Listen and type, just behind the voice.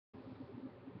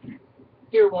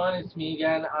Hey everyone, it's me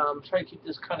again. Try to keep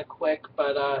this kind of quick,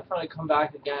 but I thought I'd come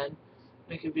back again,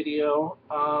 make a video.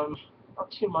 Not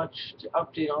too much to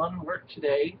update on work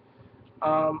today.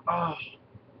 Um, oh,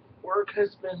 Work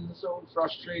has been so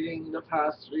frustrating the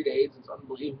past 3 days. It's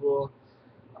unbelievable.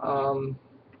 Um,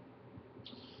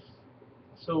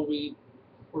 so we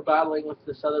were battling with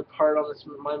this other part on this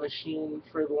my machine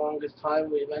for the longest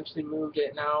time. We eventually moved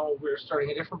it. Now we're starting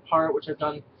a different part, which I've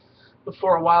done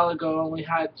before a while ago, and we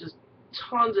had just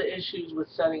tons of issues with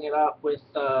setting it up with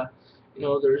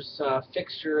there's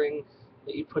fixturing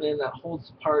that you put in that holds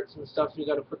the parts and stuff. You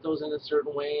got to put those in a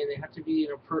certain way, and they have to be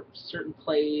in a certain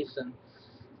place, and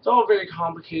it's all very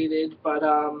complicated. But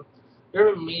there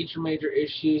were major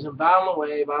issues, and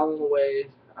battling away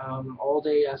all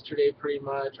day yesterday, pretty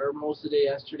much, or most of the day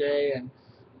yesterday, and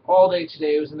all day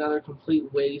today was another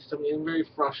complete waste. I'm getting very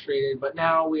frustrated, but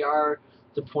now we are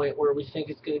at the point where we think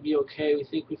it's going to be okay. We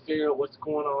think we figured out what's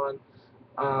going on.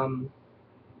 Um,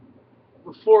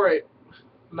 Before it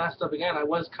messed up again, I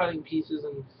was cutting pieces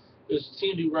and it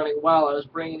seemed to be running well. I was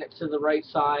bringing it to the right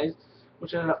size,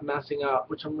 which ended up messing up,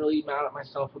 which I'm really mad at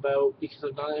myself about because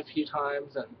I've done it a few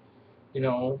times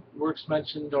and works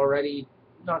mentioned already,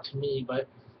 not to me, but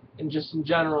just in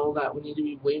general, that we need to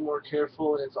be way more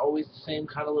careful, and it's always the same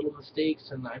kind of little mistakes,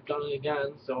 and I've done it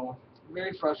again, so I'm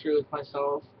very frustrated with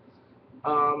myself.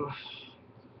 Um,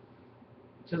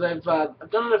 because I've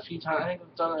done it a few times. I think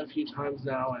I've done it a few times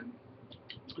now, and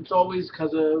it's always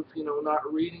because of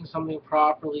not reading something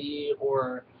properly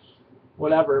or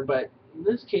whatever. But in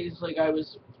this case, like I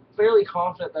was fairly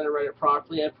confident that I read it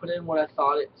properly. I put in what I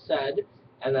thought it said,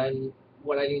 and then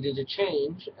what I needed to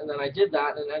change, and then I did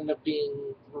that, and it ended up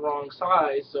being the wrong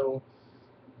size. So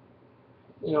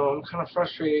I'm kind of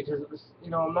frustrated because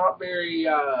I'm not very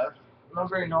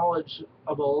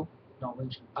knowledgeable,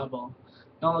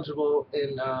 knowledgeable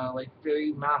in like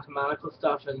very mathematical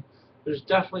stuff, and there's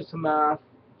definitely some math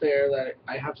there that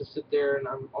I have to sit there and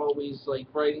I'm always like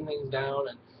writing things down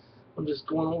and I'm just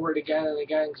going over it again and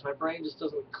again because my brain just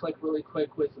doesn't click really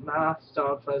quick with math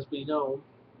stuff, as we know.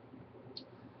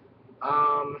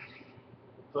 Um,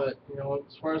 but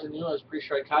as far as I knew, I was pretty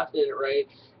sure I calculated it right.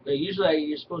 Usually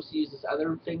you're supposed to use this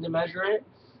other thing to measure it,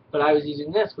 but I was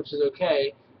using this, which is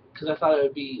okay, because I thought it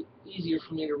would be easier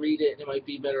for me to read it and it might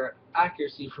be better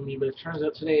accuracy for me. But it turns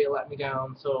out today it let me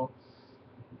down. So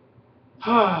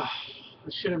I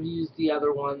should have used the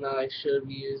other one that I should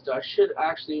have used. I should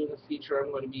actually in the future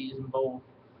I'm going to be using both.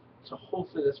 So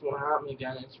hopefully this won't happen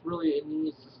again. It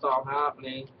needs to stop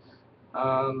happening.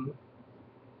 Um,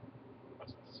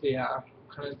 So yeah,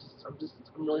 I'm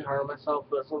really hard on myself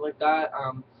with stuff like that.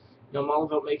 I'm all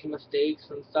about making mistakes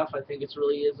and stuff. I think it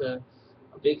really is a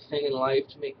big thing in life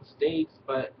to make mistakes.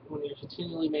 But when you're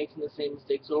continually making the same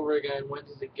mistakes over again, when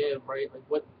does it give, right?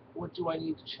 Like what do I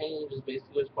need to change is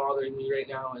basically what's bothering me right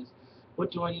now. Is what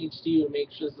do I need to do to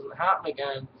make sure this doesn't happen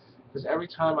again? Because every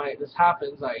time this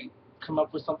happens, I come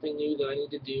up with something new that I need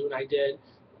to do, and I did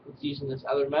with using this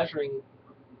other measuring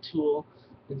tool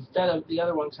instead of the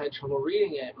other one because I had trouble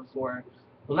reading it before.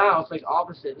 Well, now it's like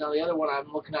opposite. Now the other one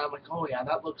I'm looking at, I'm like, oh yeah,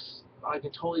 that looks. I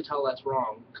can totally tell that's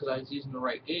wrong because I was using the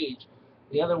right gauge.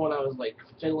 The other one I was like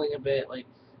fiddling a bit. Like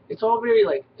it's all very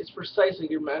like it's precise. Like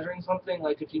you're measuring something.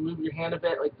 Like if you move your hand a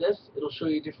bit like this, it'll show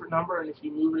you a different number, and if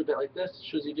you move it a bit like this, it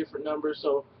shows you a different number.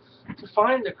 So to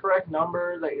find the correct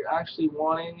number that you're actually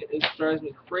wanting, it drives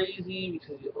me crazy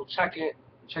because you'll check it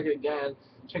again,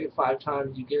 check it 5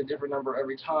 times, you get a different number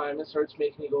every time. It starts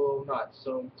making me go nuts.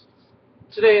 So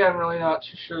today I'm really not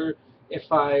too sure if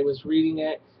I was reading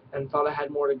it and thought I had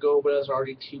more to go, but I was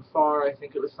already too far. I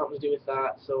think it was something to do with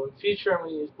that. So in future I'm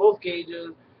going to use both gauges,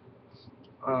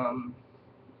 um,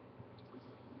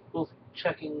 both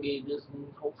checking gauges, and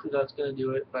hopefully that's going to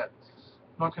do it. But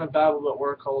I'm not going to babble about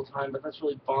work all the time, but that's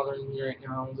really bothering me right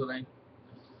now. That I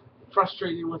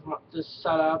frustrated with this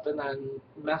setup and then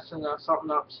messing up something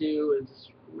up too. It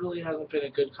really hasn't been a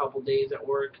good couple days at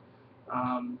work.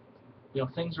 Um,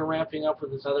 things are ramping up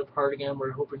with this other part again.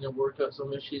 We're hoping to work out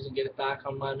some issues and get it back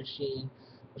on my machine,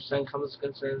 which then comes to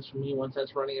concerns for me once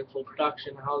that's running in full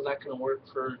production. How is that going to work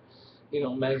for,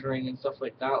 measuring and stuff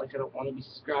like that? Like I don't want to be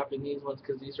scrapping these ones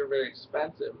because these are very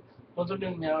expensive. The ones I'm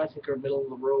doing now I think are middle of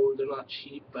the road. They're not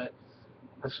cheap, but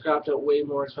I've scrapped out way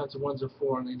more expensive ones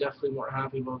before, and they definitely weren't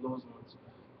happy about those ones.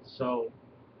 So,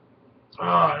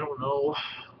 I don't know.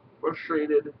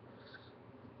 Frustrated.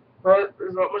 But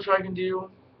there's not much I can do.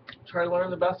 Try to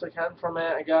learn the best I can from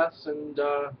it, I guess, and,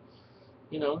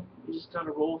 you just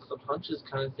gotta roll with the punches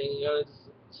kind of thing. You gotta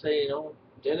just say,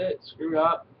 did it, screw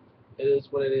up, it is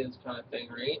what it is kind of thing,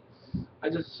 right?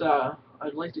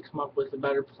 I'd like to come up with a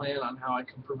better plan on how I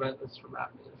can prevent this from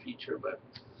happening in the future, but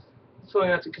something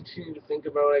I have to continue to think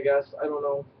about, I guess. I don't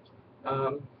know.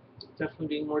 Definitely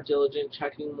being more diligent,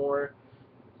 checking more,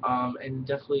 and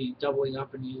definitely doubling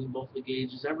up and using both the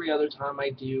gauges every other time I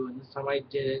do, and this time I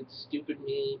didn't. Stupid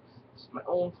me. It's my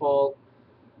own fault.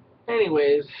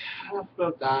 Anyways, enough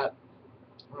about that.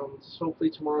 Just hopefully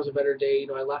tomorrow's a better day.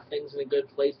 I left things in a good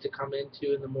place to come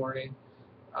into in the morning.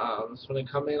 So when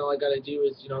I come in, all I gotta do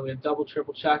is, I'm gonna double,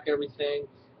 triple check everything,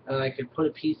 and I can put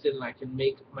a piece in, and I can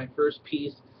make my first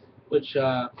piece, which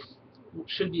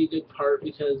should be a good part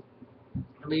because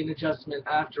I made an adjustment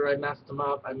after I messed them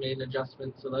up. I made an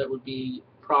adjustment so that it would be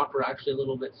proper, actually a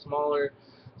little bit smaller,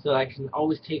 so that I can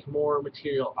always take more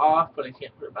material off, but I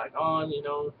can't put it back on.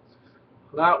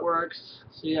 That works.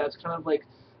 So yeah, it's kind of like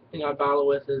the thing I battle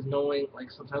with is knowing,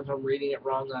 like sometimes I'm reading it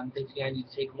wrong and I'm thinking I need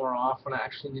to take more off when I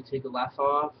actually need to take less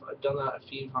off. I've done that a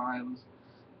few times.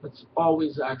 That's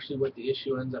always actually what the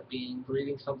issue ends up being,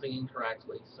 reading something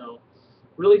incorrectly. So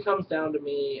really comes down to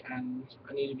me, and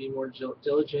I need to be more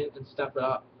diligent and step it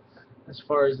up as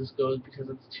far as this goes, because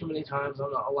it's too many times.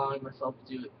 I'm not allowing myself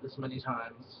to do it this many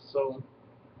times. So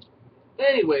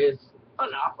anyways,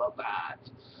 enough of that.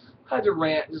 I had to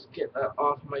rant, just get that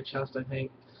off my chest, I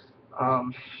think.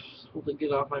 Um, Hopefully get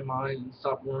it off my mind and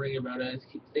stop worrying about it. I just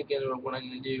keep thinking about what I'm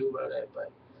going to do about it,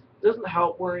 but it doesn't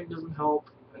help. Worrying doesn't help.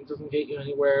 It doesn't get you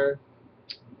anywhere.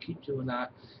 Keep doing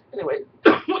that. Anyway.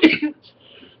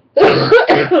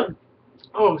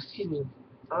 Oh, excuse me.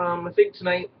 I think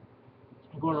tonight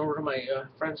I'm going over to my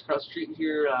friend's across the street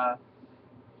here,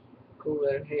 go over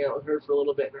there and hang out with her for a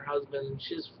little bit and her husband. And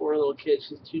she has 4 little kids.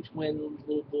 She has 2 twin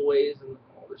little boys, and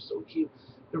oh, they're so cute.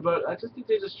 I just think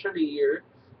they just turned a year.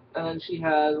 And then she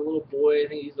has a little boy. I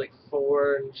think he's like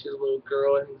 4, and she has a little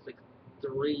girl. I think it's like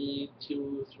 3,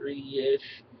 2,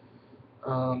 3-ish.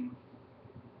 Um,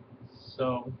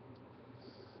 so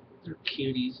they're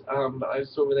cuties. But I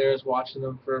was over there, I was watching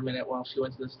them for a minute while she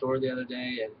went to the store the other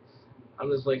day, and I'm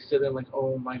just like sitting there like,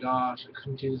 oh my gosh, I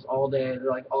couldn't do this all day. They're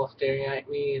like all staring at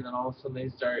me, and then all of a sudden they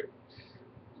start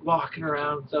walking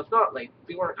around and stuff. Not like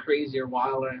they weren't crazy or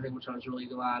wild or anything, which I was really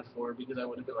glad for, because I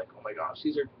would have been like, oh my gosh,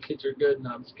 kids are good, and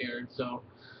I'm scared. So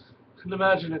couldn't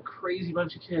imagine a crazy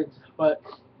bunch of kids. But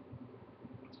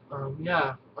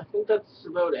yeah, I think that's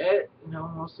about it.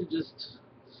 Mostly just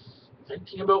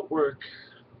thinking about work.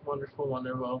 Wonderful,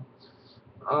 wonderful.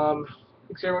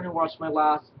 Thanks everyone who watched my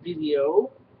last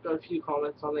video. Got a few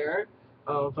comments on there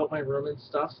about my room and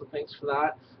stuff, so thanks for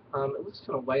that. It looks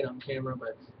kind of white on camera,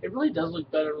 but it really does look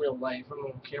better in real life. I don't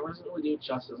know, camera doesn't really do it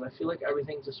justice. I feel like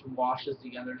everything just washes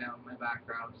together now in my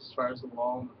background, as far as the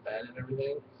wall and the bed and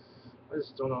everything. I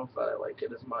just don't know if I like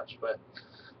it as much, but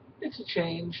it's a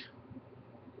change.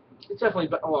 It's definitely,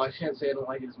 well, I can't say I don't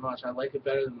like it as much. I like it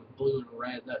better than the blue and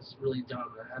red. That's really dumb.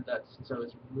 I had that since I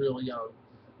was really young.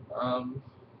 Um,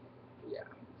 yeah.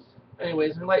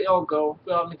 Anyways, I'm gonna let y'all go.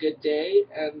 Go having a good day,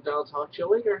 and I'll talk to you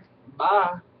later.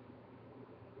 Bye.